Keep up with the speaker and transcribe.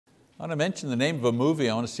I want to mention the name of a movie.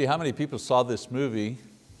 I want to see how many people saw this movie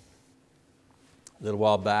a little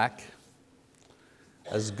while back.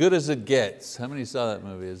 As Good as It Gets. How many saw that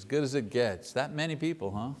movie? As Good as It Gets. That many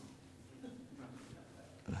people,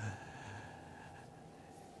 huh?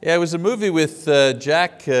 Yeah, it was a movie with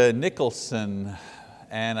Jack Nicholson,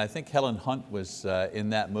 and I think Helen Hunt was in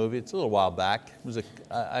that movie. It's a little while back. It was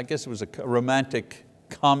I guess it was a romantic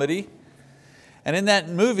comedy. And in that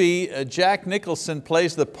movie, Jack Nicholson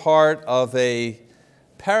plays the part of a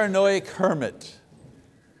paranoid hermit.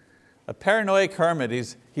 A paranoid hermit.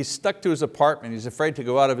 He's stuck to his apartment. He's afraid to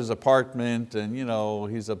go out of his apartment, and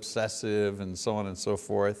he's obsessive and so on and so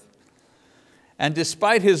forth. And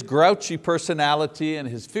despite his grouchy personality and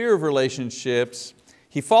his fear of relationships,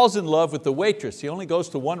 he falls in love with the waitress. He only goes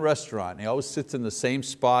to one restaurant. He always sits in the same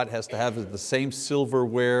spot, has to have the same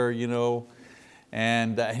silverware,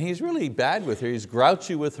 and he's really bad with her. He's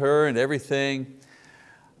grouchy with her and everything.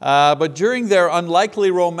 But during their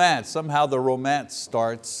unlikely romance, somehow the romance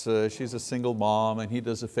starts. She's a single mom and he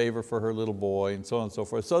does a favor for her little boy and so on and so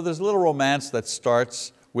forth. So there's a little romance that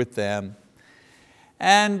starts with them.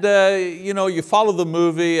 And you follow the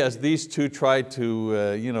movie as these two try to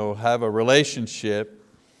have a relationship.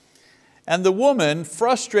 And the woman,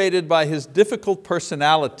 frustrated by his difficult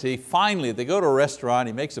personality, finally, they go to a restaurant,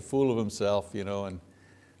 he makes a fool of himself, and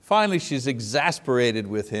finally she's exasperated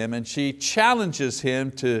with him and she challenges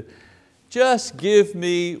him to just give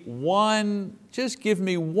me one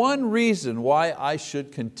reason why I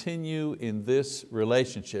should continue in this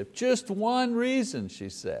relationship. Just one reason, she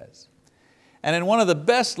says. And in one of the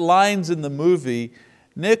best lines in the movie,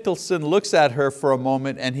 Nicholson looks at her for a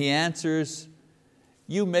moment and he answers,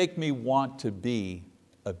 "You make me want to be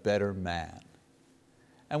a better man."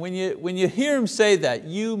 And when you hear him say that,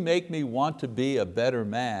 "You make me want to be a better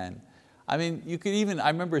man," I mean, you could even, I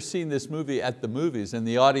remember seeing this movie at the movies and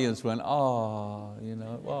the audience went, "Oh,"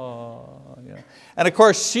 "oh." And of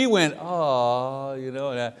course she went, "Oh,"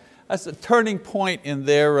 and that's a turning point in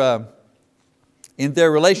their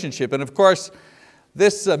relationship. And of course,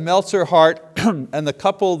 this melts her heart and the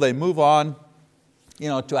couple, they move on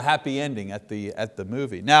to a happy ending at the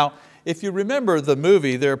movie. Now, if you remember the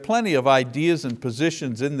movie, there are plenty of ideas and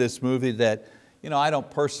positions in this movie that I don't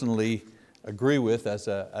personally agree with as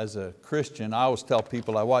a Christian. I always tell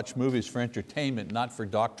people I watch movies for entertainment, not for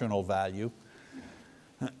doctrinal value.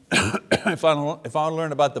 If I want to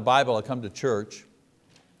learn about the Bible, I come to church.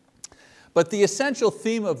 But the essential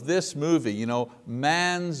theme of this movie,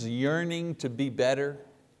 man's yearning to be better,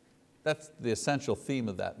 that's the essential theme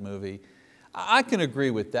of that movie. I can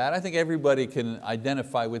agree with that. I think everybody can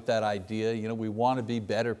identify with that idea. We want to be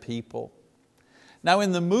better people. Now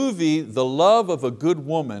in the movie, the love of a good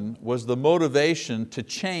woman was the motivation to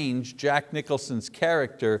change Jack Nicholson's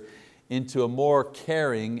character into a more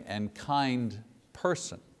caring and kind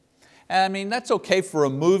person. And I mean, that's okay for a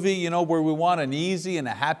movie where we want an easy and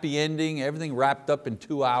a happy ending, everything wrapped up in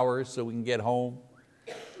 2 hours so we can get home.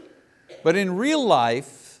 But in real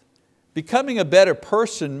life, becoming a better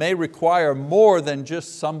person may require more than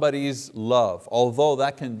just somebody's love, although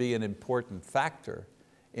that can be an important factor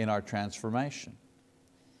in our transformation.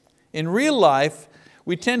 In real life,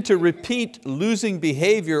 we tend to repeat losing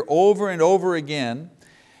behavior over and over again,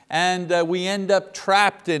 and we end up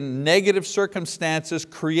trapped in negative circumstances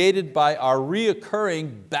created by our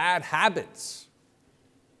reoccurring bad habits.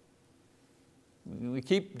 We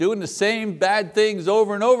keep doing the same bad things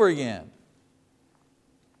over and over again.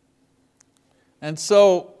 And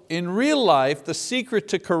so in real life, the secret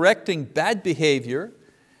to correcting bad behavior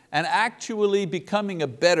and actually becoming a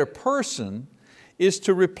better person is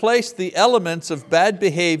to replace the elements of bad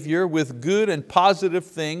behavior with good and positive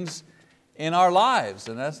things in our lives,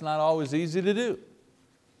 and that's not always easy to do.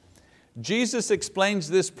 Jesus explains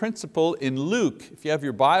this principle in Luke. If you have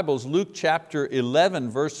your Bibles, Luke chapter 11,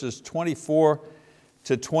 verses 24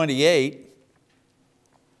 to 28.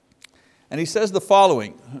 And he says the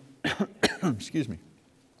following, excuse me.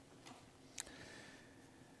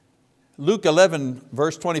 Luke 11,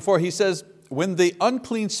 verse 24, he says, "When the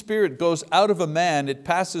unclean spirit goes out of a man, it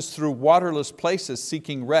passes through waterless places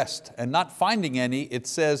seeking rest, and not finding any, it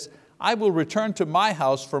says, 'I will return to my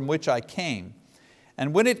house from which I came.'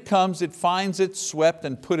 And when it comes, it finds it swept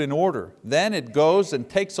and put in order. Then it goes and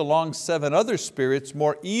takes along 7 other spirits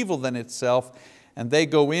more evil than itself, and they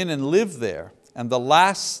go in and live there. And the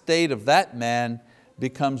last state of that man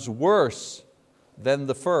becomes worse than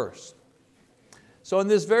the first." So in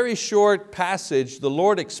this very short passage, the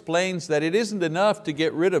Lord explains that it isn't enough to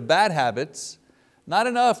get rid of bad habits, not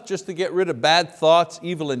enough just to get rid of bad thoughts,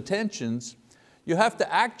 evil intentions. You have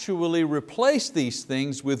to actually replace these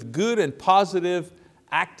things with good and positive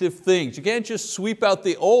active things. You can't just sweep out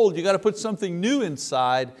the old, you got to put something new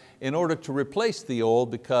inside in order to replace the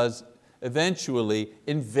old, because eventually,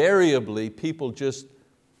 invariably, people just,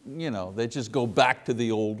 they just go back to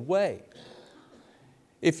the old way.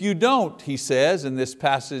 If you don't, he says in this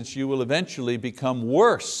passage, you will eventually become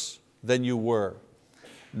worse than you were,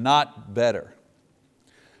 not better.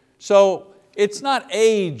 So it's not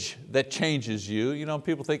age that changes you.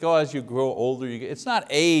 People think, oh, as you grow older, it's not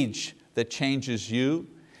age that changes you.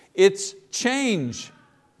 It's change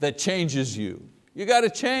that changes you. You got to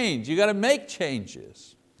change, you got to make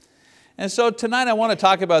changes. And so tonight I want to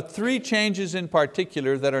talk about 3 changes in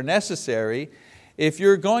particular that are necessary if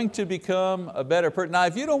you're going to become a better person. Now,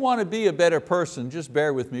 if you don't want to be a better person, just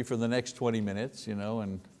bear with me for the next 20 minutes.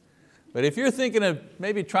 But if you're thinking of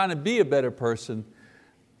maybe trying to be a better person,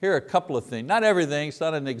 here are a couple of things. Not everything, it's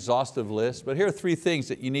not an exhaustive list, but here are 3 things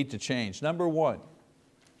that you need to change. Number 1,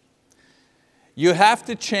 you have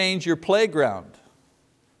to change your playground.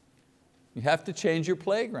 You have to change your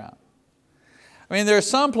playground. There are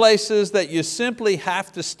some places that you simply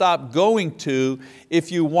have to stop going to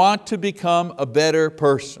if you want to become a better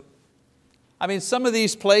person. Some of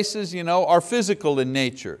these places are physical in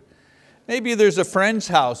nature. Maybe there's a friend's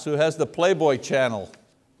house who has the Playboy channel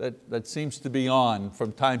that seems to be on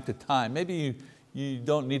from time to time. Maybe you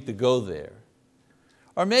don't need to go there.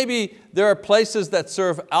 Or maybe there are places that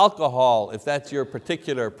serve alcohol if that's your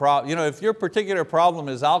particular problem. If your particular problem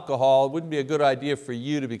is alcohol, it wouldn't be a good idea for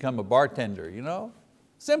you to become a bartender.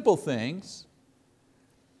 Simple things.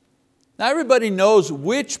 Now everybody knows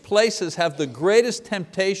which places have the greatest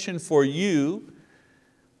temptation for you,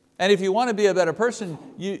 and if you want to be a better person,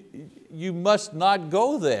 you must not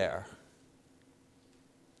go there.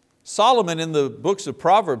 Solomon in the books of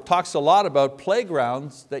Proverbs talks a lot about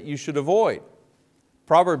playgrounds that you should avoid.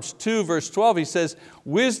 Proverbs 2 verse 12, he says,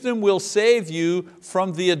 wisdom will save you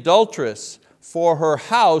from the adulteress, for her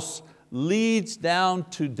house leads down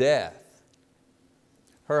to death.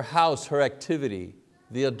 Her house, her activity,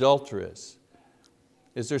 the adulteress.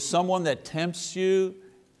 Is there someone that tempts you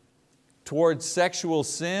towards sexual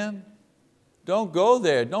sin? Don't go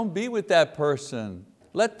there, don't be with that person.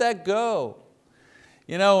 Let that go.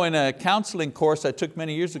 In a counseling course I took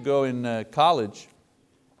many years ago in college,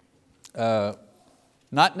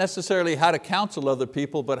 not necessarily how to counsel other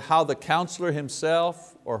people, but how the counselor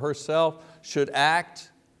himself or herself should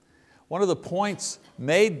act. One of the points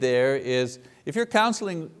made there is, if you're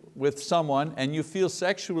counseling with someone and you feel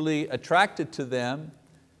sexually attracted to them,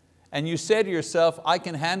 and you say to yourself, I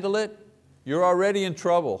can handle it, you're already in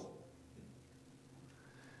trouble.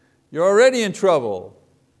 You're already in trouble.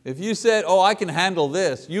 If you said, oh, I can handle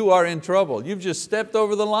this, you are in trouble. You've just stepped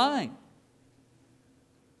over the line.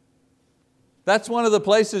 That's one of the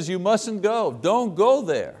places you mustn't go. Don't go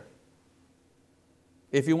there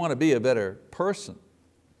if you want to be a better person.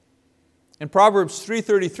 In Proverbs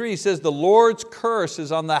 3:33 he says, the Lord's curse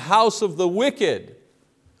is on the house of the wicked.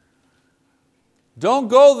 Don't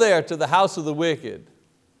go there to the house of the wicked.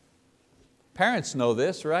 Parents know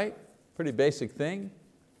this, right? Pretty basic thing.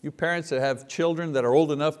 You parents that have children that are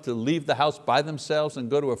old enough to leave the house by themselves and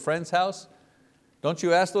go to a friend's house, don't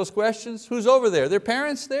you ask those questions? Who's over there? Their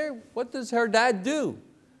parents there? What does her dad do?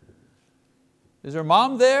 Is her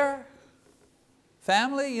mom there?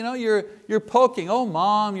 Family? You're poking. Oh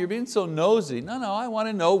mom, you're being so nosy. No, I want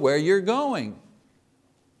to know where you're going.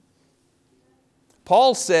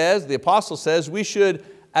 Paul says, the apostle says, we should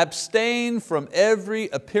abstain from every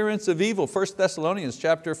appearance of evil. 1 Thessalonians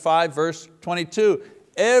chapter 5, verse 22.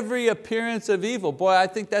 Every appearance of evil. Boy, I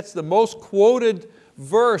think that's the most quoted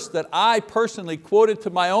verse that I personally quoted to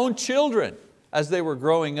my own children as they were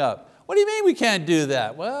growing up. What do you mean we can't do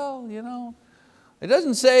that? Well, it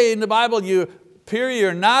doesn't say in the Bible you're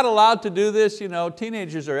not allowed to do this.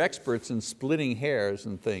 Teenagers are experts in splitting hairs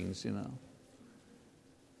and things. And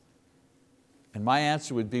my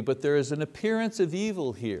answer would be, but there is an appearance of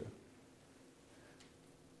evil here.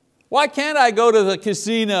 Why can't I go to the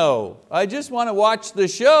casino? I just want to watch the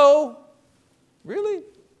show. Really?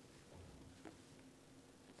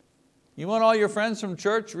 You want all your friends from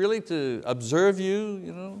church really to observe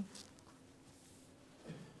you?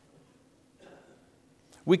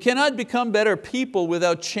 We cannot become better people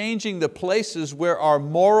without changing the places where our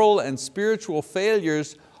moral and spiritual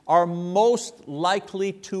failures are most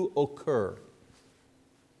likely to occur.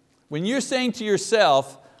 When you're saying to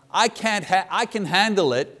yourself, I can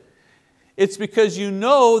handle it, it's because you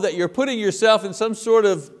know that you're putting yourself in some sort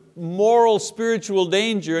of moral, spiritual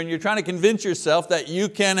danger, and you're trying to convince yourself that you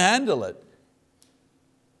can handle it.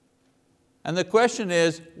 And the question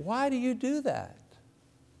is, why do you do that?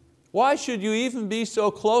 Why should you even be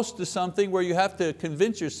so close to something where you have to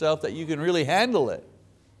convince yourself that you can really handle it?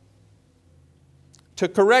 To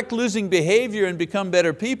correct losing behavior and become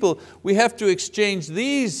better people, we have to exchange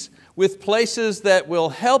these with places that will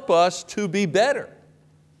help us to be better.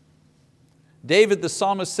 David the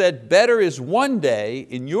psalmist said, "Better is one day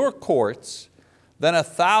in your courts than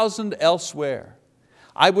 1,000 elsewhere.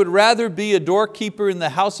 I would rather be a doorkeeper in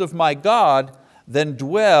the house of my God than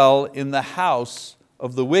dwell in the house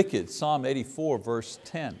of the wicked." Psalm 84, verse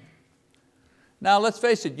 10. Now let's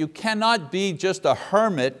face it, you cannot be just a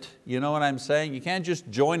hermit, you know what I'm saying? You can't just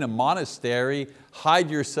join a monastery, hide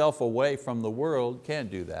yourself away from the world. You can't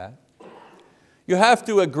do that. You have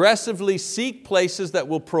to aggressively seek places that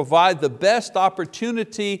will provide the best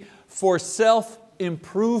opportunity for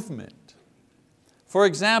self-improvement. For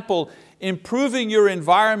example, improving your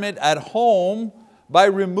environment at home by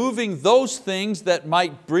removing those things that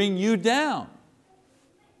might bring you down.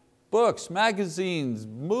 Books, magazines,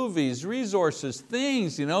 movies, resources,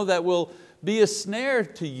 things that will be a snare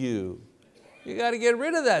to you. You got to get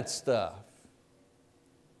rid of that stuff.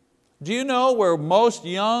 Do you know where most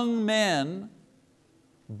young men,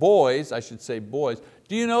 boys, I should say boys,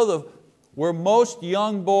 do you know where most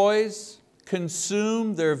young boys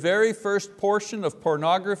consume their very first portion of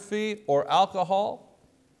pornography or alcohol?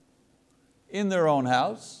 In their own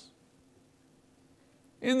house.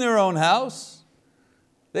 In their own house.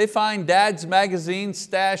 They find dad's magazine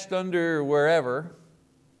stashed under wherever,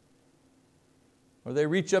 or they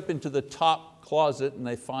reach up into the top closet and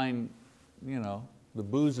they find the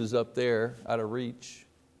booze is up there out of reach.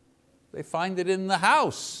 They find it in the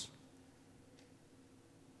house,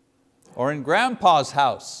 or in grandpa's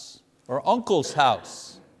house, or uncle's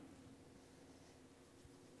house.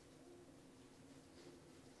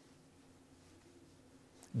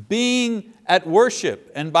 Being at worship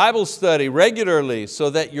and Bible study regularly so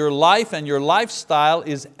that your life and your lifestyle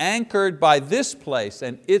is anchored by this place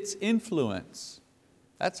and its influence.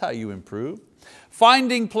 That's how you improve.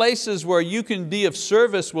 Finding places where you can be of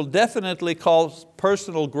service will definitely cause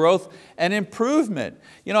personal growth and improvement.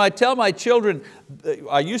 I tell my children,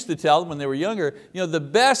 I used to tell them when they were younger, the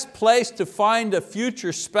best place to find a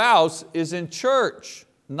future spouse is in church,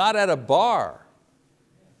 not at a bar.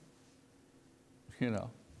 Of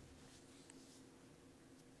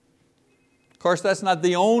course, that's not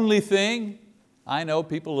the only thing. I know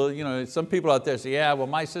people, some people out there say, yeah, well,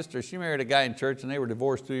 my sister, she married a guy in church and they were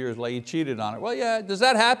divorced 2 years later, he cheated on her. Well, yeah, does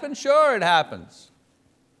that happen? Sure, it happens.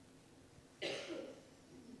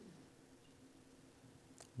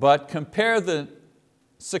 But compare the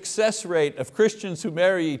success rate of Christians who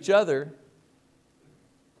marry each other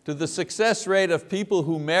to the success rate of people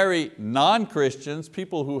who marry non-Christians,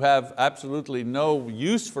 people who have absolutely no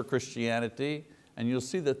use for Christianity, and you'll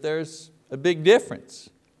see that there's a big difference.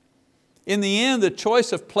 In the end, the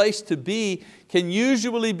choice of place to be can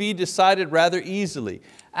usually be decided rather easily.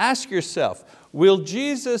 Ask yourself, will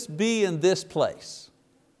Jesus be in this place?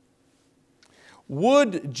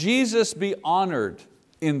 Would Jesus be honored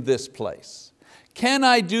in this place? Can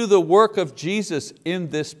I do the work of Jesus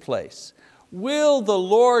in this place? Will the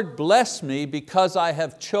Lord bless me because I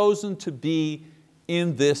have chosen to be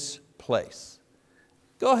in this place?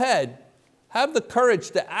 Go ahead, have the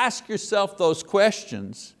courage to ask yourself those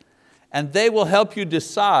questions, and they will help you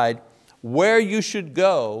decide where you should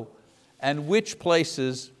go and which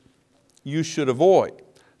places you should avoid.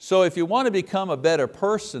 So if you want to become a better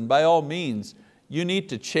person, by all means, you need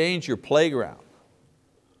to change your playground.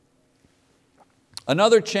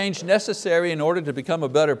 Another change necessary in order to become a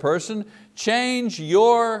better person, change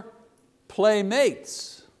your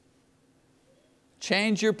playmates.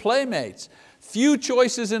 Change your playmates. Few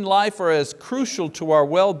choices in life are as crucial to our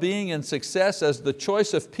well-being and success as the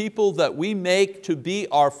choice of people that we make to be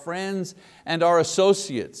our friends and our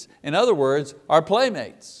associates. In other words, our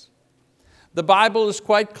playmates. The Bible is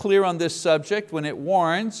quite clear on this subject when it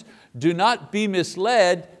warns, do not be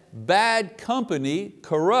misled, bad company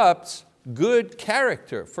corrupts good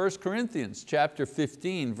character. 1 Corinthians chapter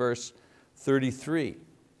 15, verse 33.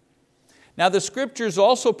 Now the scriptures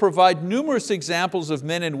also provide numerous examples of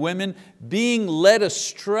men and women being led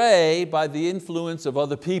astray by the influence of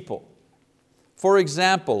other people. For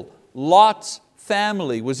example, Lot's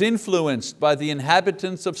family was influenced by the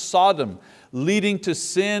inhabitants of Sodom, leading to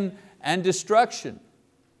sin and destruction.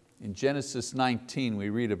 In Genesis 19 we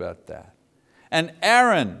read about that. And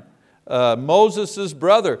Aaron, Moses'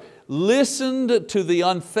 brother, listened to the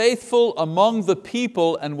unfaithful among the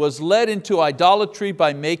people and was led into idolatry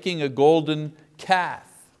by making a golden calf.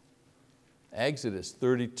 Exodus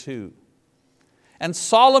 32. And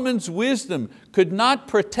Solomon's wisdom could not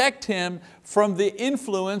protect him from the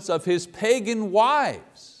influence of his pagan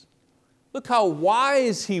wives. Look how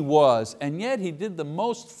wise he was, and yet he did the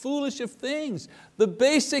most foolish of things, the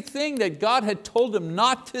basic thing that God had told him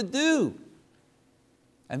not to do.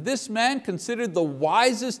 And this man, considered the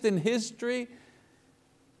wisest in history,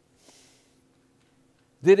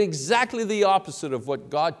 did exactly the opposite of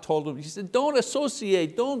what God told him. He said, don't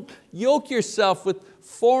associate, don't yoke yourself with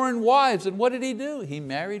foreign wives. And what did he do? He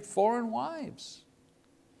married foreign wives.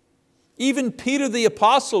 Even Peter the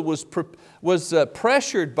apostle was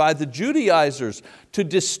pressured by the Judaizers to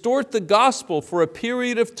distort the gospel for a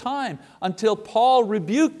period of time until Paul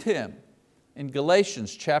rebuked him in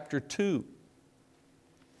Galatians chapter 2.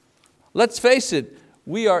 Let's face it,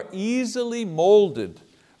 we are easily molded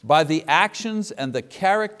by the actions and the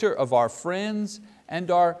character of our friends and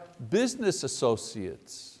our business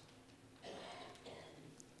associates.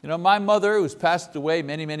 You know, my mother, who's passed away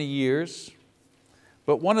many, many years,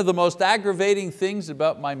 but one of the most aggravating things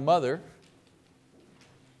about my mother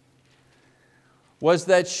was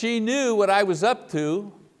that she knew what I was up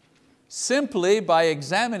to simply by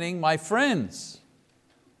examining my friends.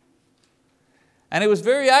 And it was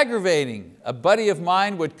very aggravating. A buddy of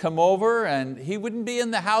mine would come over and he wouldn't be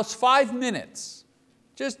in the house 5 minutes.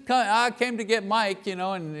 I came to get Mike,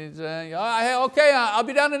 and he's, okay, I'll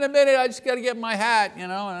be down in a minute, I just got to get my hat,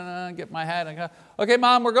 and get my hat. And I go, okay,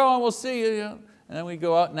 Mom, we're going, we'll see you. And then we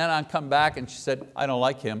go out and then I'd come back and she said, I don't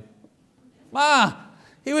like him. Ma,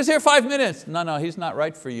 he was here 5 minutes. No, he's not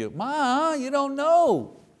right for you. Ma, you don't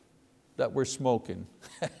know that we're smoking.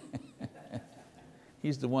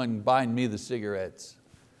 He's the one buying me the cigarettes.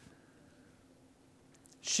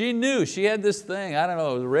 She knew, she had this thing, I don't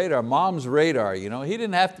know, the radar, Mom's radar. He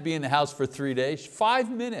didn't have to be in the house for 3 days,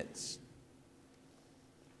 5 minutes.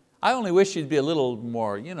 I only wish she'd be a little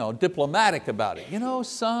more diplomatic about it.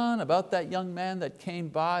 Son, about that young man that came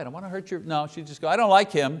by, I don't want to hurt your, no, she'd just go, I don't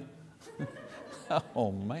like him.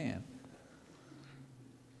 Oh man.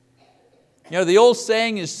 The old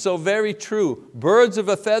saying is so very true. Birds of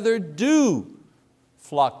a feather do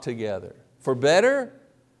flock together, for better,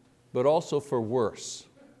 but also for worse.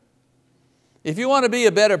 If you want to be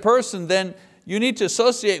a better person, then you need to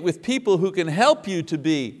associate with people who can help you to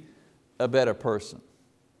be a better person.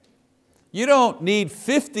 You don't need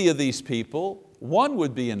 50 of these people, one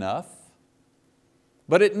would be enough,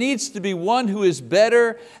 but it needs to be one who is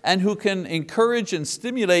better and who can encourage and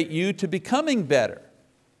stimulate you to becoming better.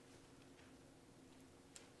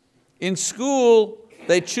 In school,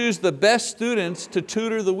 they choose the best students to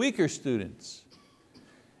tutor the weaker students.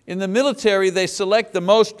 In the military, they select the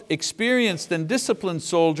most experienced and disciplined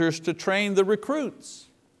soldiers to train the recruits.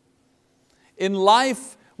 In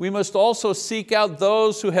life, we must also seek out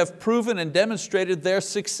those who have proven and demonstrated their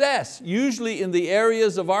success, usually in the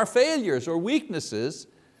areas of our failures or weaknesses,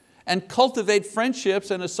 and cultivate friendships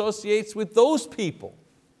and associates with those people.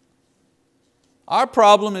 Our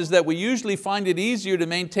problem is that we usually find it easier to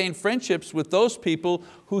maintain friendships with those people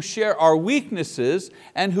who share our weaknesses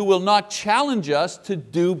and who will not challenge us to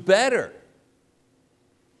do better.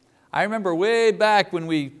 I remember way back when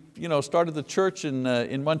we started the church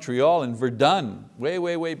in Montreal, in Verdun,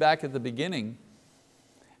 way back at the beginning.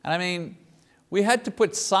 And I mean, we had to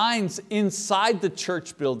put signs inside the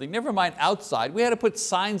church building, never mind outside. We had to put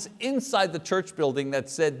signs inside the church building that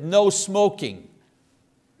said, no smoking.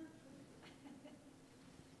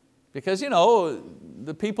 Because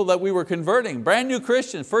the people that we were converting, brand new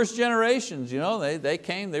Christians, first generations, they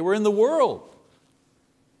came, they were in the world.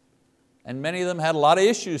 And many of them had a lot of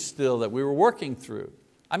issues still that we were working through.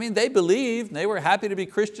 I mean, they believed, they were happy to be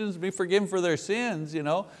Christians, be forgiven for their sins,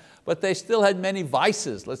 but they still had many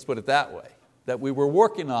vices, let's put it that way, that we were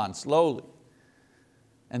working on slowly.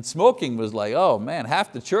 And smoking was like, oh man,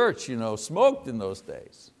 half the church smoked in those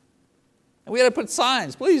days. And we had to put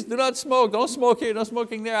signs, please do not smoke, don't smoke here, no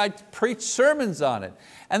smoking there. I preached sermons on it.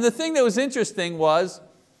 And the thing that was interesting was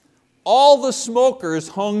all the smokers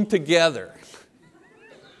hung together.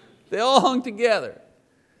 They all hung together.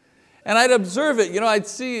 And I'd observe it, I'd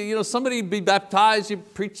see somebody be baptized, you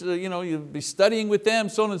preach, you'd be studying with them,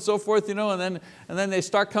 so on and so forth, and then they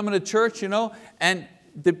start coming to church, and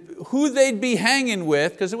who they'd be hanging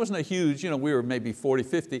with, because it wasn't a huge, we were maybe 40,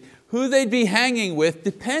 50, who they'd be hanging with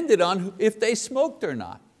depended on if they smoked or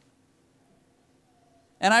not.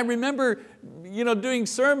 And I remember doing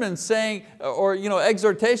sermons saying, or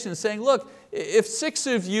exhortations saying, look, if 6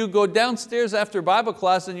 of you go downstairs after Bible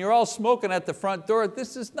class and you're all smoking at the front door,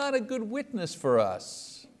 this is not a good witness for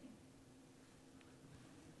us.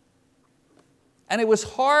 And it was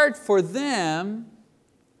hard for them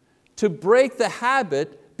to break the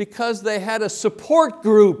habit because they had a support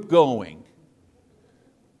group going.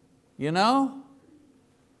 You know?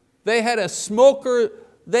 They had a smoker,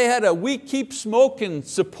 they had a We Keep Smoking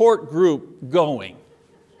support group going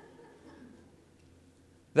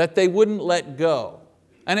that they wouldn't let go.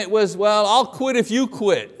 And it was, well, I'll quit if you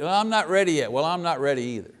quit. Well, I'm not ready yet. Well, I'm not ready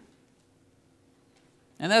either.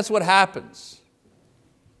 And that's what happens.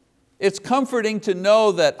 It's comforting to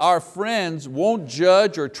know that our friends won't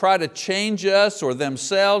judge or try to change us or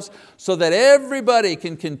themselves so that everybody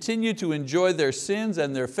can continue to enjoy their sins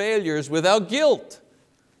and their failures without guilt.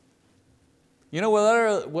 You know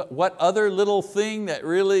what other little thing that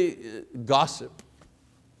really, gossip.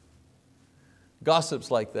 Gossip's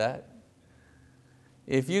like that.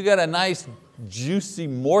 If you got a nice juicy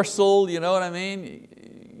morsel, you know what I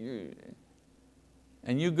mean?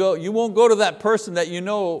 And you won't go to that person that you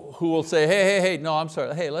know who will say, hey, no, I'm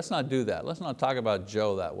sorry. Hey, let's not do that. Let's not talk about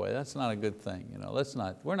Joe that way. That's not a good thing. You know, that's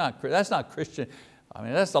not Christian. I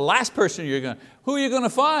mean, that's the last person who are you going to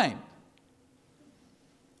find?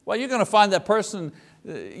 Well, you're going to find that person,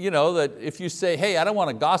 that if you say, hey, I don't want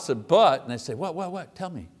to gossip, but, and they say, what, tell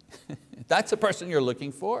me. That's the person you're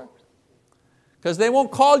looking for. Because they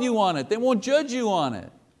won't call you on it. They won't judge you on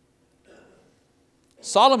it.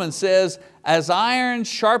 Solomon says, as iron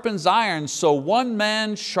sharpens iron, so one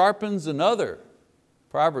man sharpens another.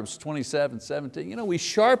 Proverbs 27:17. We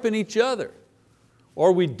sharpen each other,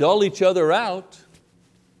 or we dull each other out,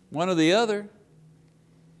 one or the other.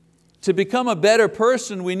 To become a better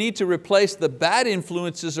person, we need to replace the bad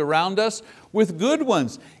influences around us with good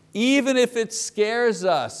ones, even if it scares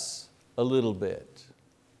us a little bit.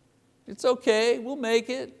 It's okay, we'll make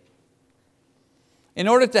it. In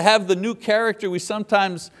order to have the new character, we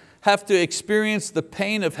sometimes have to experience the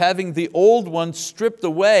pain of having the old one stripped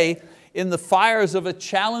away in the fires of a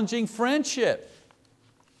challenging friendship.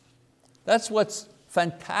 That's what's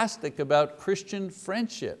fantastic about Christian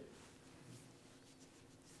friendship.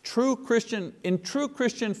 In true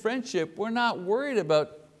Christian friendship, we're not worried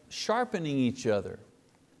about sharpening each other.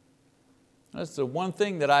 That's the one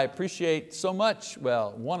thing that I appreciate so much,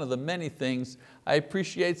 well, one of the many things I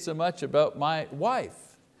appreciate so much about my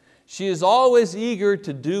wife. She is always eager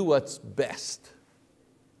to do what's best.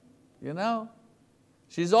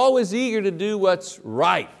 She's always eager to do what's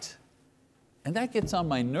right. And that gets on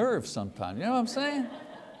my nerves sometimes, you know what I'm saying?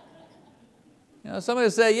 Somebody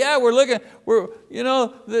say, yeah,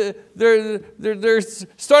 they're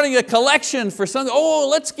starting a collection for something. Oh,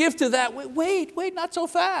 let's give to that. Wait, not so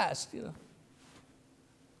fast.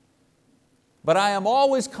 But I am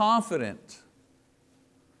always confident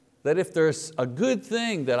that if there's a good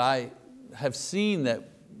thing that I have seen that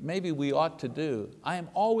maybe we ought to do, I am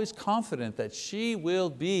always confident that she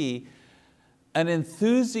will be an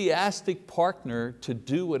enthusiastic partner to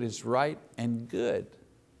do what is right and good.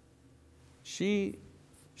 She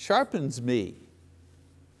sharpens me.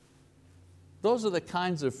 Those are the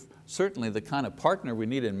kinds of, certainly the kind of partner we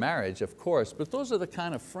need in marriage, of course, but those are the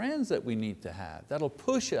kind of friends that we need to have that'll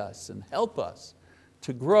push us and help us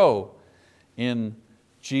to grow in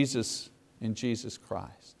Jesus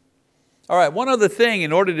Christ. All right, one other thing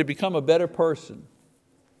in order to become a better person.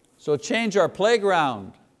 So change our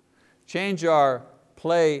playground, change our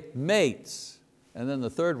playmates, and then the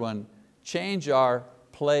third one, change our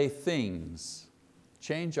playthings.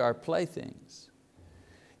 Change our playthings.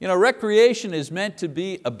 Recreation is meant to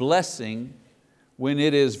be a blessing when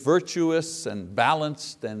it is virtuous and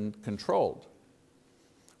balanced and controlled.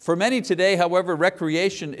 For many today, however,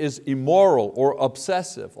 recreation is immoral or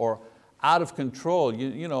obsessive or out of control.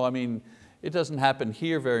 It doesn't happen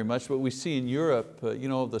here very much, but we see in Europe,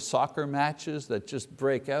 the soccer matches that just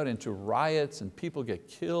break out into riots and people get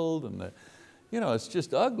killed and it's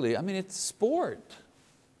just ugly. It's sport.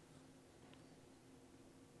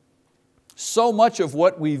 So much of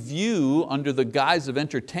what we view under the guise of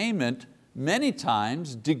entertainment many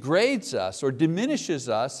times degrades us or diminishes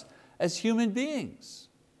us as human beings.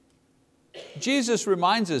 Jesus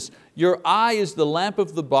reminds us, your eye is the lamp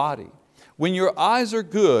of the body. When your eyes are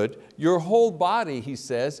good, your whole body, he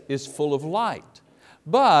says, is full of light.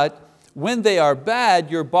 But when they are bad,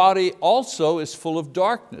 your body also is full of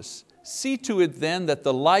darkness. See to it then that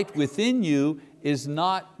the light within you is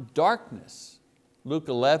not darkness. Luke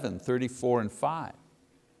 11:34-5.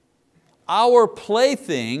 Our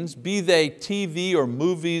playthings, be they TV or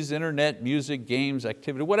movies, internet, music, games,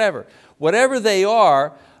 activity, whatever they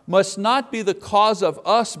are, must not be the cause of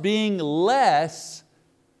us being less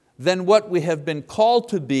than what we have been called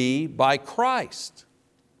to be by Christ.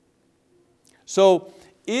 So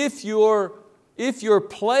if your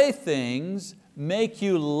playthings make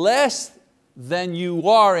you less than you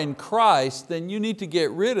are in Christ, then you need to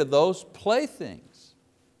get rid of those playthings.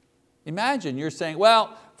 Imagine you're saying,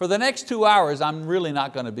 well, for the next 2 hours, I'm really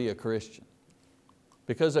not going to be a Christian.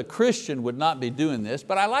 Because a Christian would not be doing this,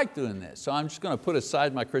 but I like doing this. So I'm just going to put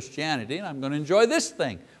aside my Christianity and I'm going to enjoy this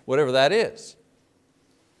thing, whatever that is.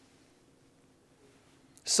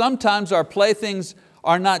 Sometimes our playthings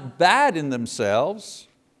are not bad in themselves,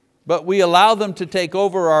 but we allow them to take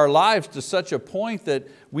over our lives to such a point that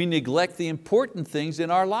we neglect the important things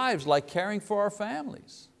in our lives, like caring for our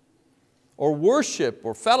families, or worship,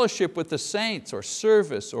 or fellowship with the saints, or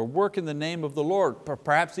service, or work in the name of the Lord,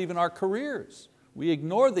 perhaps even our careers. We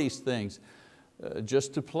ignore these things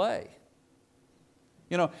just to play.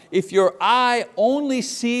 If your eye only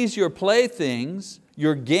sees your playthings,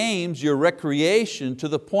 your games, your recreation, to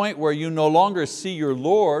the point where you no longer see your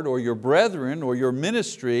Lord or your brethren or your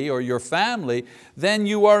ministry or your family, then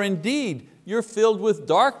you are indeed, you're filled with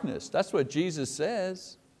darkness. That's what Jesus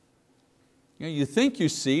says. You think you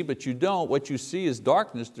see, but you don't. What you see is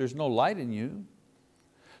darkness. There's no light in you.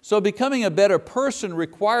 So becoming a better person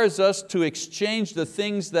requires us to exchange the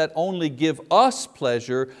things that only give us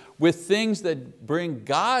pleasure with things that bring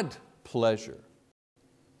God pleasure.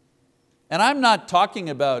 And I'm not talking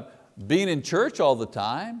about being in church all the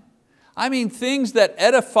time. I mean things that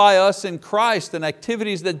edify us in Christ and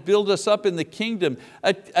activities that build us up in the kingdom,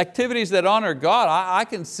 activities that honor God. I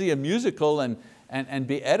can see a musical and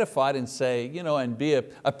be edified and say, and be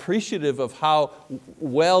appreciative of how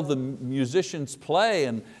well the musicians play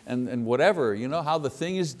and whatever, how the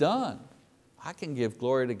thing is done. I can give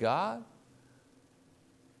glory to God.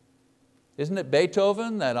 Isn't it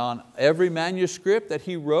Beethoven that on every manuscript that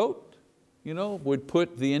he wrote, would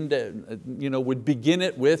put would begin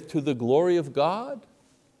it with "to the glory of God"?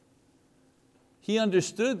 He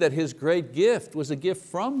understood that his great gift was a gift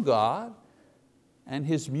from God, and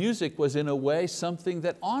his music was in a way something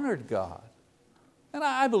that honored God. And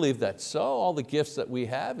I believe that's so, all the gifts that we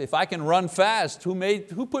have. If I can run fast,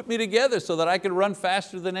 who put me together so that I could run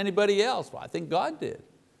faster than anybody else? Well, I think God did.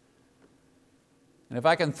 And if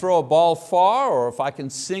I can throw a ball far, or if I can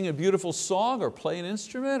sing a beautiful song or play an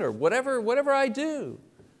instrument or whatever I do,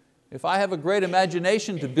 if I have a great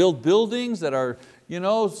imagination to build buildings that are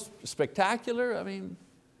spectacular,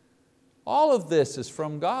 all of this is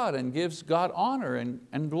from God and gives God honor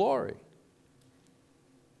and glory.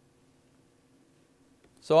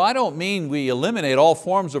 So I don't mean we eliminate all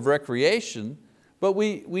forms of recreation, but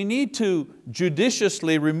we need to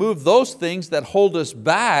judiciously remove those things that hold us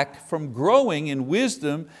back from growing in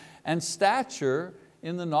wisdom and stature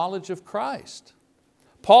in the knowledge of Christ.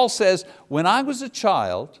 Paul says, when I was a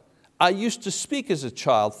child, I used to speak as a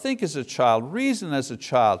child, think as a child, reason as a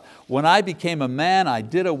child. When I became a man, I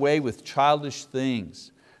did away with childish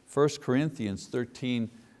things. 1 Corinthians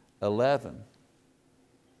 13:11.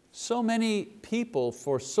 So many people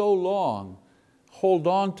for so long hold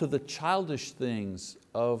on to the childish things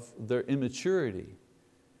of their immaturity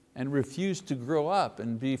and refuse to grow up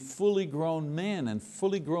and be fully grown men and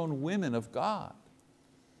fully grown women of God.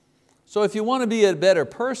 So if you want to be a better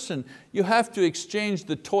person, you have to exchange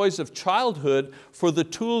the toys of childhood for the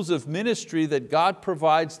tools of ministry that God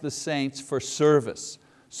provides the saints for service.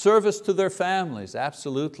 Service to their families,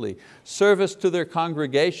 absolutely. Service to their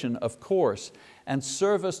congregation, of course. And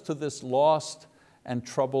service to this lost and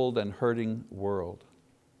troubled and hurting world.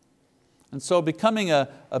 And so becoming a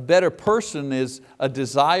better person is a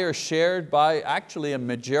desire shared by actually a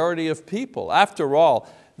majority of people. After all,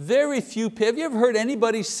 very few people, have you ever heard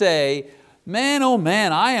anybody say, man, oh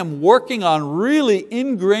man, I am working on really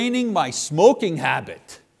ingraining my smoking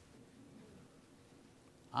habit.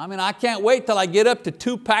 I can't wait till I get up to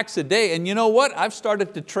 2 packs a day. And you know what? I've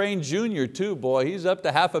started to train Junior too, boy. He's up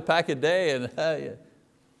to half a pack a day. And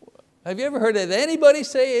have you ever heard anybody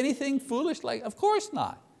say anything foolish? Of course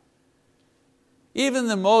not. Even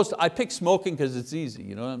the most, I pick smoking because it's easy,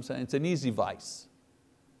 you know what I'm saying? It's an easy vice.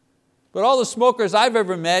 But all the smokers I've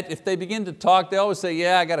ever met, if they begin to talk, they always say,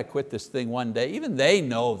 yeah, I got to quit this thing one day. Even they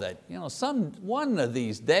know that one of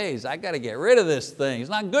these days I got to get rid of this thing. It's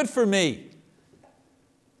not good for me.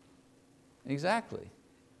 Exactly.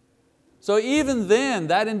 So even then,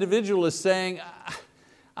 that individual is saying,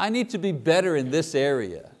 I need to be better in this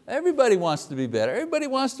area. Everybody wants to be better. Everybody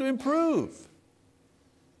wants to improve.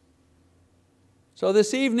 So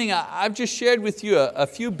this evening, I've just shared with you a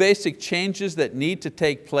few basic changes that need to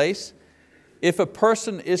take place if a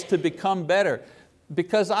person is to become better,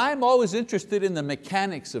 because I'm always interested in the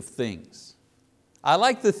mechanics of things. I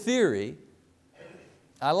like the theory,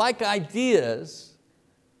 I like ideas,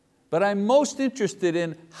 but I'm most interested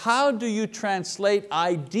in how do you translate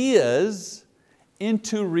ideas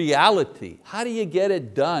into reality. How do you get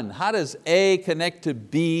it done? How does A connect to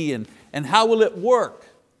B, and how will it work?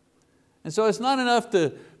 And so it's not enough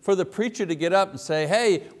for the preacher to get up and say,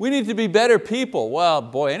 hey, we need to be better people. Well,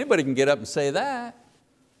 boy, anybody can get up and say that.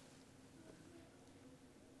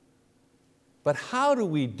 But how do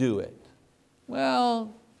we do it?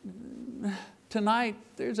 Well, tonight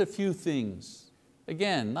there's a few things.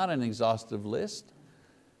 Again, not an exhaustive list.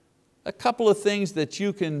 A couple of things that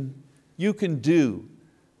you can do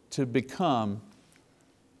to become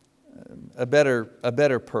a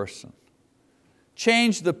better person.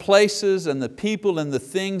 Change the places and the people and the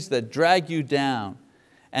things that drag you down,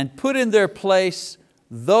 and put in their place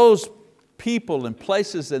those people and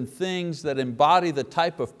places and things that embody the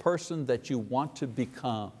type of person that you want to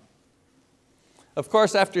become. Of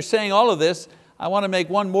course, after saying all of this, I want to make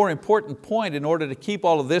one more important point in order to keep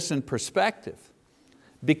all of this in perspective.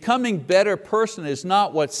 Becoming a better person is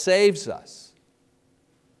not what saves us.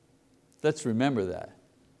 Let's remember that.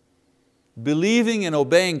 Believing and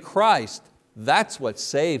obeying Christ, that's what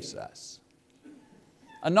saves us.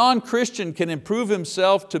 A non-Christian can improve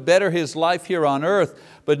himself to better his life here on earth,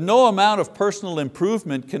 but no amount of personal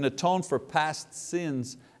improvement can atone for past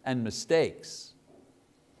sins and mistakes.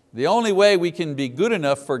 The only way we can be good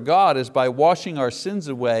enough for God is by washing our sins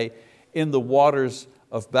away in the waters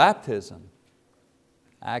of baptism.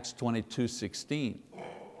 Acts 22:16.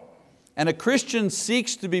 And a Christian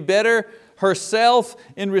seeks to be better herself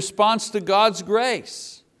in response to God's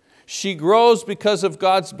grace. She grows because of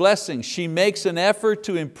God's blessing. She makes an effort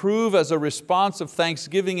to improve as a response of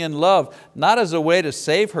thanksgiving and love, not as a way to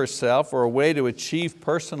save herself or a way to achieve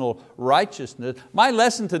personal righteousness. My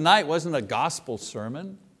lesson tonight wasn't a gospel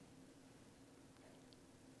sermon.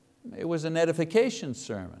 It was an edification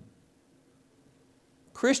sermon.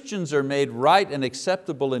 Christians are made right and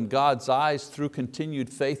acceptable in God's eyes through continued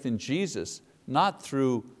faith in Jesus, not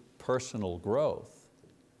through personal growth.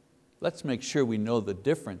 Let's make sure we know the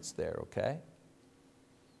difference there, okay?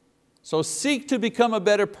 So seek to become a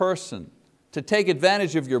better person, to take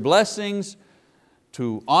advantage of your blessings,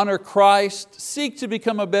 to honor Christ. Seek to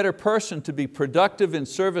become a better person, to be productive in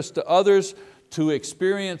service to others, to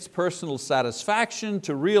experience personal satisfaction,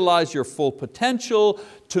 to realize your full potential,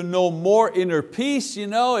 to know more inner peace. You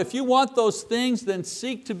know, if you want those things, then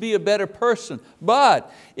seek to be a better person.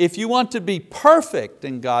 But if you want to be perfect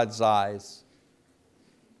in God's eyes,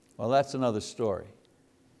 well, that's another story.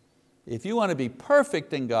 If you want to be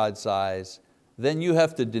perfect in God's eyes, then you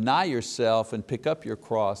have to deny yourself and pick up your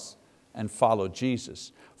cross and follow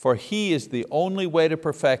Jesus. For He is the only way to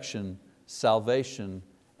perfection, salvation,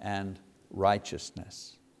 and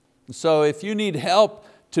righteousness. So if you need help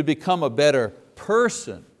to become a better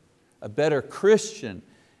person, a better Christian,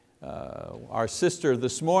 our sister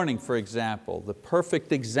this morning, for example, the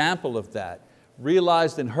perfect example of that,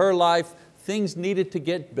 realized in her life things needed to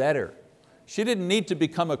get better. She didn't need to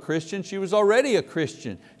become a Christian, she was already a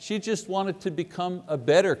Christian. She just wanted to become a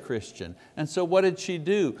better Christian. And so what did she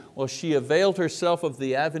do? Well, she availed herself of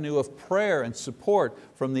the avenue of prayer and support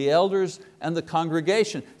from the elders and the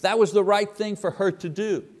congregation. That was the right thing for her to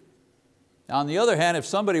do. Now, on the other hand, if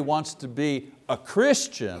somebody wants to be a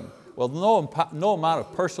Christian, well, no amount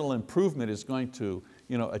of personal improvement is going to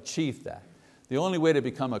achieve that. The only way to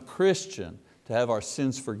become a Christian, to have our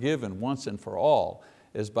sins forgiven once and for all,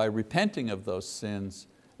 is by repenting of those sins,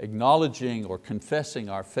 acknowledging or confessing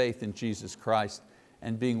our faith in Jesus Christ,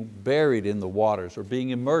 and being buried in the waters or being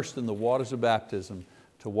immersed in the waters of baptism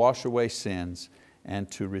to wash away sins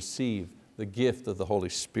and to receive the gift of the Holy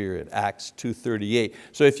Spirit, Acts 2:38.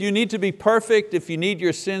 So if you need to be perfect, if you need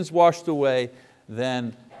your sins washed away,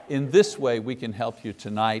 then in this way we can help you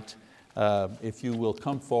tonight. If you will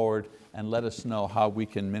come forward and let us know how we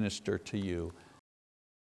can minister to you.